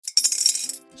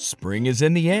Spring is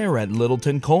in the air at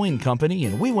Littleton Coin Company,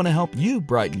 and we want to help you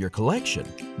brighten your collection.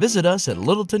 Visit us at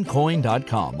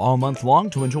littletoncoin.com all month long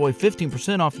to enjoy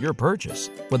 15% off your purchase.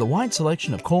 With a wide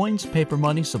selection of coins, paper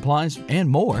money, supplies, and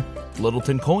more,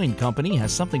 Littleton Coin Company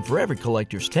has something for every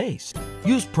collector's taste.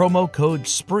 Use promo code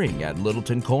SPRING at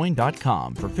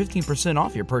littletoncoin.com for 15%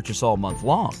 off your purchase all month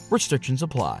long. Restrictions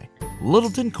apply.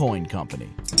 Littleton Coin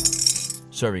Company.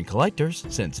 Serving collectors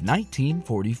since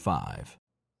 1945.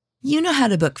 You know how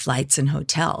to book flights and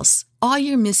hotels. All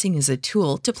you're missing is a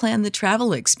tool to plan the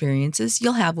travel experiences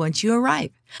you'll have once you arrive.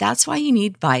 That's why you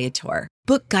need Viator.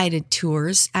 Book guided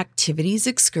tours, activities,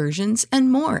 excursions,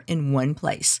 and more in one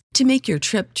place to make your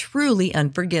trip truly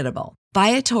unforgettable.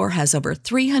 Viator has over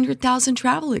 300,000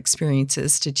 travel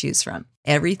experiences to choose from.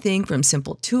 Everything from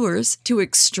simple tours to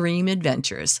extreme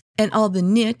adventures and all the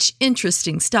niche,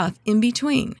 interesting stuff in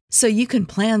between. So you can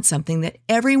plan something that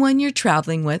everyone you're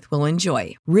traveling with will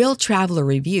enjoy. Real traveler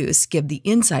reviews give the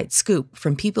inside scoop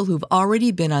from people who've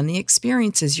already been on the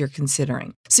experiences you're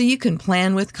considering. So you can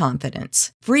plan with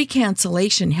confidence. Free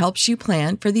cancellation helps you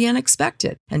plan for the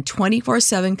unexpected. And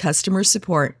 24/7 customer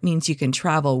support means you can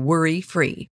travel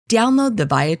worry-free. Download the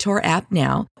Viator app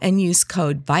now and use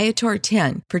code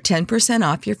Viator10 for 10%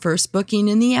 off your first booking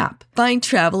in the app. Find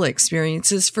travel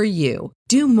experiences for you.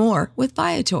 Do more with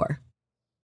Viator.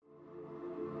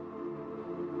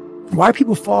 Why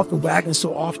people fall off the wagon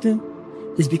so often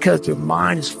is because their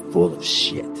mind is full of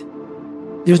shit.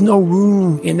 There's no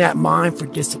room in that mind for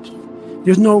discipline.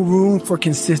 There's no room for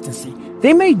consistency.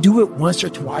 They may do it once or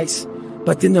twice,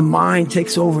 but then the mind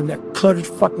takes over and that cluttered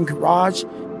fucking garage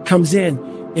comes in.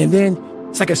 And then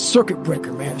it's like a circuit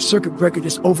breaker, man. A circuit breaker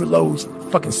just overloads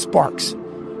and fucking sparks.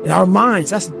 And our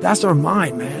minds, that's our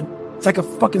mind, man. It's like a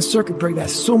fucking circuit breaker that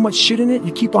has so much shit in it.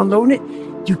 You keep unloading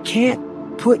it. You can't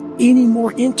put any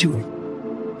more into it.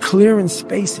 Clearing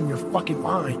space in your fucking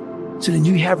mind so that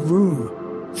you have room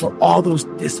for all those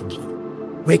disciplines.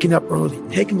 Waking up early,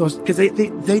 taking those, because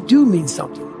they do mean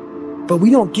something. But we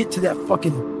don't get to that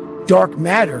fucking dark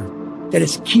matter that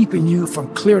is keeping you from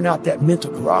clearing out that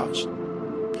mental garage.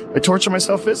 I torture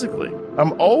myself physically.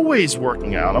 I'm always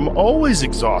working out. I'm always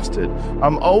exhausted.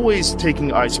 I'm always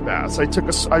taking ice baths.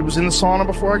 I was in the sauna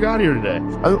before I got here today.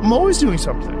 I'm always doing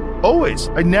something. Always.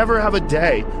 I never have a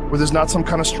day where there's not some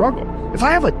kind of struggle. If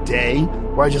I have a day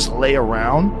where I just lay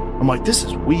around, I'm like, this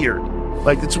is weird.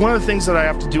 Like, it's one of the things that I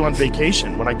have to do on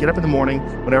vacation. When I get up in the morning,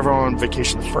 whenever I'm on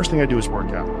vacation, the first thing I do is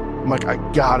work out. I'm like, I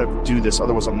gotta do this,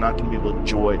 otherwise I'm not gonna be able to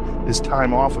enjoy this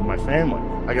time off with my family.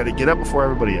 I gotta get up before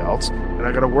everybody else, and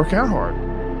I gotta work out hard.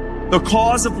 The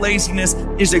cause of laziness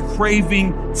is a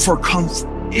craving for comfort.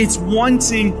 It's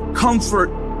wanting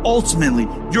comfort ultimately.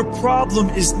 Your problem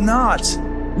is not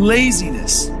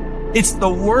laziness. It's the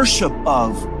worship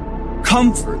of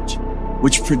comfort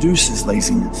which produces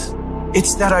laziness.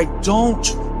 It's that I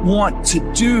don't want to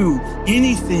do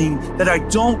anything that I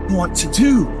don't want to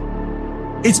do.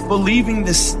 It's believing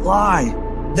this lie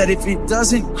that if it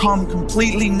doesn't come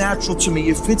completely natural to me,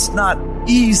 if it's not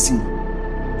easy,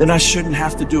 then I shouldn't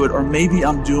have to do it, or maybe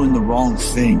I'm doing the wrong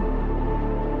thing.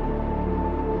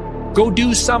 Go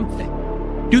do something.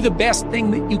 Do the best thing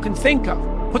that you can think of.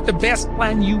 Put the best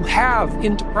plan you have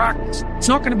into practice. It's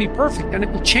not going to be perfect, and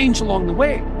it will change along the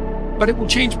way. But it will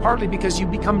change partly because you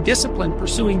become disciplined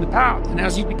pursuing the path. And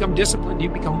as you become disciplined, you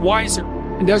become wiser.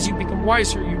 And as you become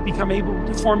wiser, you become able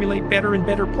to formulate better and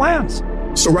better plans.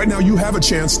 So right now you have a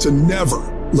chance to never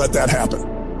let that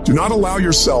happen. Do not allow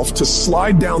yourself to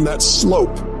slide down that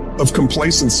slope of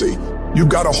complacency. You've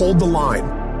got to hold the line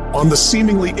on the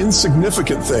seemingly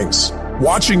insignificant things,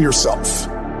 watching yourself,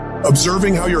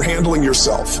 observing how you're handling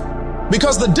yourself.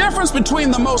 Because the difference between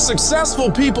the most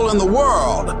successful people in the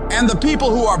world and the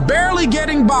people who are barely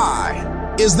getting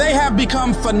by is they have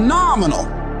become phenomenal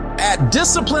at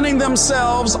disciplining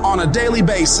themselves on a daily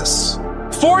basis,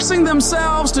 forcing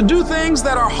themselves to do things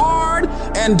that are hard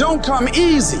and don't come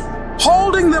easy,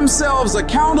 holding themselves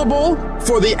accountable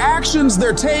for the actions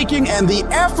they're taking and the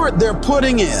effort they're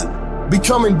putting in.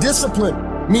 Becoming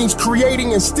disciplined means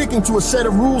creating and sticking to a set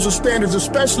of rules or standards,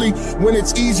 especially when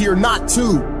it's easier not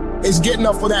to. It's getting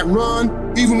up for that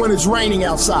run, even when it's raining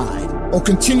outside, or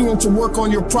continuing to work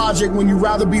on your project when you'd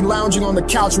rather be lounging on the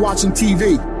couch watching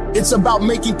TV. It's about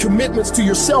making commitments to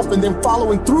yourself and then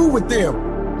following through with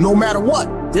them, no matter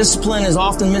what. Discipline is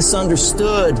often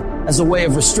misunderstood as a way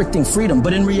of restricting freedom,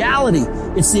 but in reality,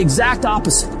 it's the exact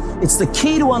opposite. It's the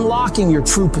key to unlocking your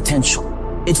true potential.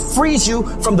 It frees you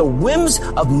from the whims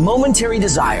of momentary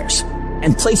desires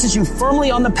and places you firmly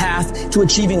on the path to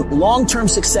achieving long-term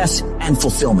success and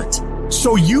fulfillment.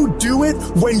 So you do it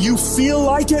when you feel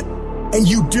like it, and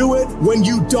you do it when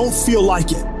you don't feel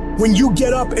like it. When you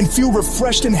get up and feel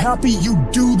refreshed and happy, you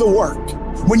do the work.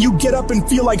 When you get up and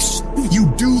feel like you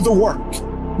do the work.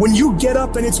 When you get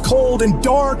up and it's cold and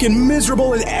dark and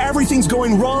miserable and everything's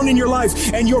going wrong in your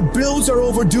life and your bills are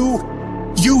overdue,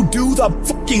 you do the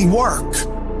fucking work.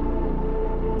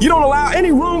 You don't allow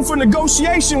any room for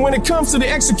negotiation when it comes to the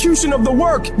execution of the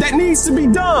work that needs to be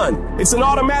done. It's an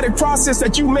automatic process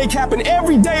that you make happen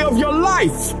every day of your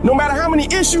life. No matter how many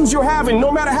issues you're having,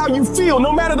 no matter how you feel,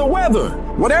 no matter the weather.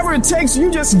 Whatever it takes, you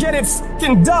just get it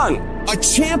fucking done. A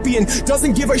champion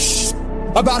doesn't give a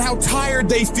about how tired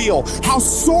they feel, how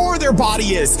sore their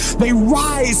body is. They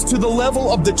rise to the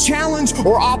level of the challenge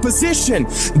or opposition.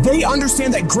 They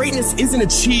understand that greatness isn't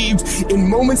achieved in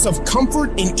moments of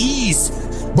comfort and ease,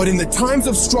 but in the times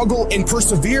of struggle and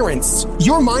perseverance.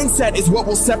 Your mindset is what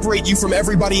will separate you from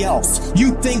everybody else.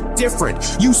 You think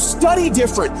different. You study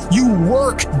different. You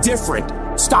work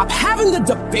different. Stop having the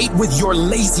debate with your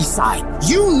lazy side.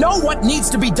 You know what needs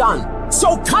to be done.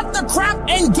 So cut the crap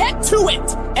and get to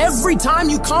it. Every time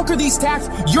you conquer these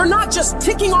tasks, you're not just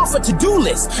ticking off a to-do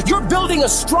list. You're building a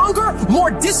stronger, more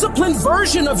disciplined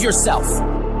version of yourself.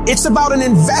 It's about an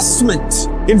investment,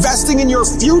 investing in your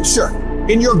future,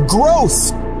 in your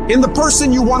growth, in the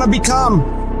person you want to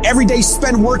become. Every day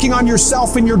spent working on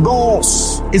yourself and your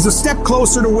goals is a step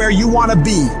closer to where you want to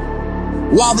be.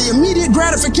 While the immediate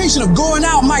gratification of going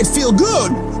out might feel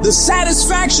good, the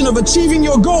satisfaction of achieving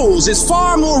your goals is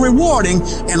far more rewarding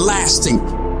and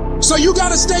lasting. So you got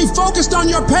to stay focused on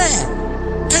your path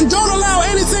and don't allow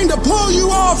anything to pull you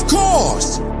off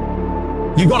course.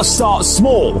 You've got to start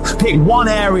small. Pick one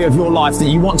area of your life that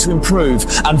you want to improve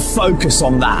and focus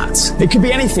on that. It could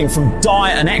be anything from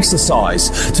diet and exercise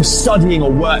to studying or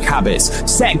work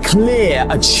habits. Set clear,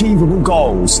 achievable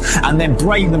goals and then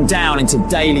break them down into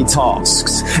daily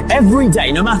tasks. Every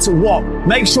day, no matter what,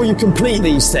 make sure you complete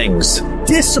these things.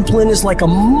 Discipline is like a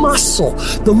muscle.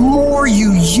 The more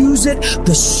you use it,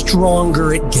 the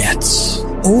stronger it gets.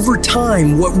 Over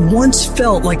time, what once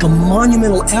felt like a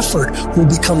monumental effort will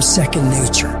become second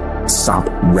nature. Stop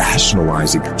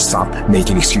rationalizing. Stop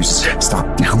making excuses.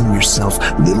 Stop telling yourself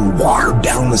little watered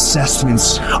down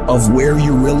assessments of where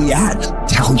you're really at.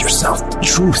 Tell yourself the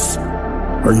truth.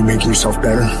 Are you making yourself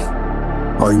better?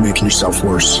 Are you making yourself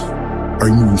worse? Are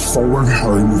you moving forward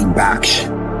or are you moving back?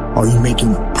 Are you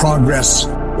making progress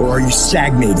or are you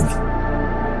stagnating?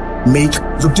 Make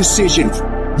the decision,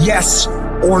 yes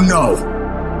or no.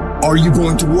 Are you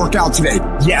going to work out today?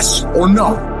 Yes or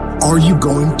no? Are you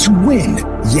going to win?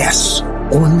 Yes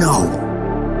or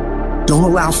no? Don't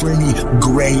allow for any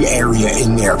gray area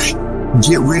in there.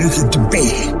 Get rid of the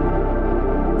debate.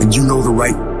 And you know the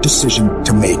right decision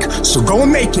to make. So go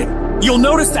and make it. You'll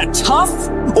notice that tough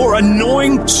or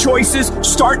annoying choices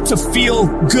start to feel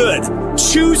good.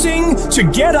 Choosing to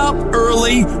get up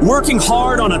early, working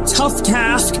hard on a tough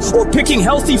task, or picking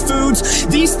healthy foods,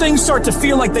 these things start to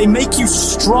feel like they make you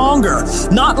stronger,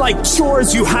 not like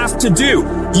chores you have to do.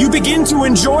 You begin to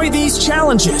enjoy these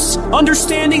challenges,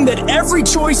 understanding that every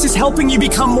choice is helping you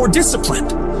become more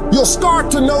disciplined. You'll start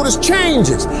to notice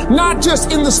changes, not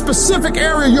just in the specific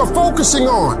area you're focusing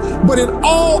on, but in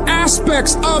all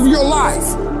aspects of your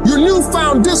life. Your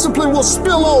newfound discipline will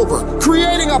spill over,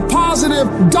 creating a positive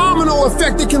domino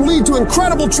effect that can lead to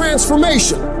incredible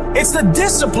transformation. It's the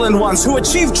disciplined ones who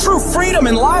achieve true freedom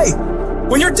in life.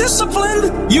 When you're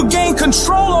disciplined, you gain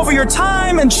control over your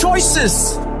time and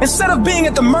choices. Instead of being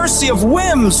at the mercy of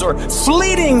whims or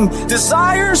fleeting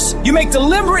desires, you make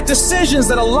deliberate decisions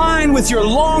that align with your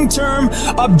long-term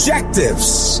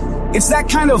objectives. It's that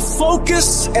kind of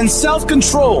focus and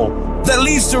self-control that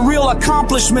leads to real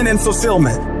accomplishment and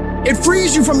fulfillment. It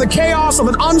frees you from the chaos of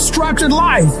an unstructured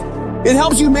life. It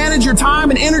helps you manage your time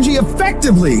and energy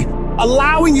effectively,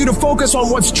 allowing you to focus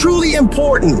on what's truly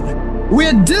important.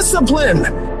 With discipline,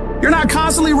 you're not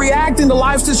constantly reacting to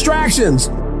life's distractions,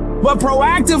 but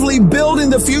proactively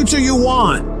building the future you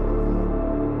want.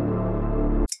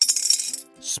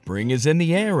 Spring is in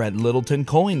the air at Littleton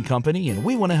Coin Company, and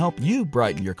we want to help you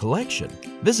brighten your collection.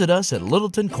 Visit us at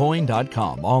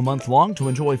littletoncoin.com all month long to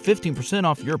enjoy 15%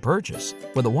 off your purchase.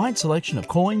 With a wide selection of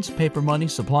coins, paper money,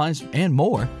 supplies, and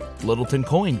more, Littleton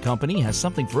Coin Company has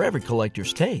something for every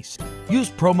collector's taste. Use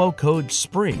promo code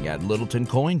SPRING at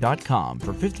littletoncoin.com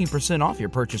for 15% off your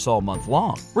purchase all month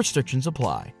long. Restrictions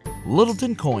apply.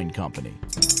 Littleton Coin Company.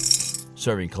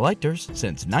 Serving collectors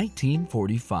since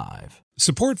 1945.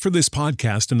 Support for this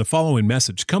podcast and the following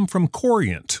message come from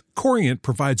Corient. Corient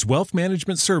provides wealth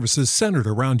management services centered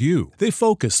around you. They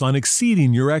focus on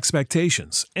exceeding your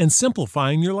expectations and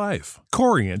simplifying your life.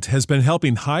 Corient has been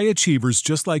helping high achievers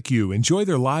just like you enjoy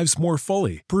their lives more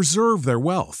fully, preserve their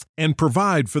wealth, and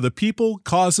provide for the people,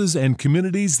 causes, and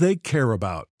communities they care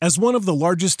about. As one of the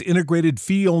largest integrated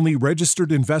fee-only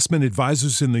registered investment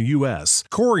advisors in the U.S.,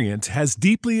 Corient has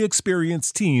deeply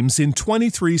experienced teams in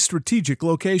 23 strategic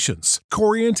locations.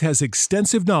 Corient has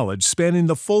extensive knowledge spanning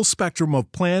the full spectrum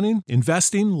of planning,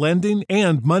 investing, lending,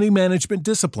 and money management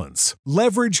disciplines.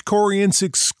 Leverage Corient's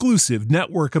exclusive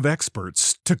network of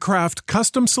experts to craft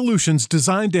custom solutions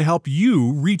designed to help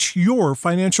you reach your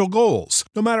financial goals,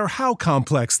 no matter how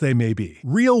complex they may be.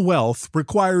 Real wealth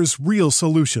requires real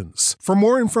solutions. For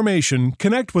more information,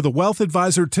 connect with a wealth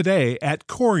advisor today at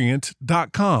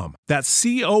Corient.com. That's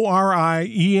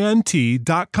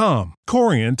Corient.com.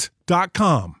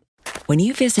 Corient.com. When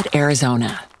you visit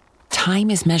Arizona, time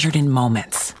is measured in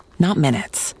moments, not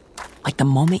minutes. Like the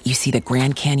moment you see the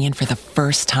Grand Canyon for the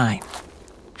first time.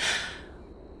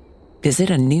 Visit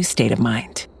a new state of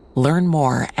mind. Learn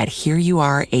more at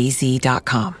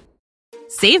hereyouareaz.com.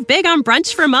 Save big on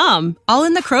brunch for mom, all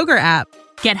in the Kroger app.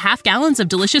 Get half gallons of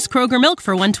delicious Kroger milk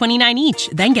for $1.29 each.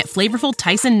 Then get flavorful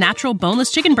Tyson natural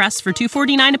boneless chicken breasts for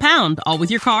 $2.49 a pound, all with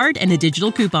your card and a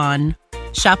digital coupon.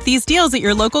 Shop these deals at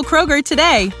your local Kroger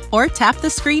today, or tap the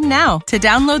screen now to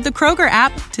download the Kroger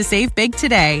app to save big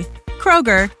today.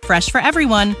 Kroger, fresh for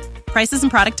everyone. Prices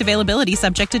and product availability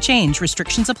subject to change.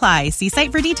 Restrictions apply. See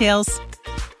site for details.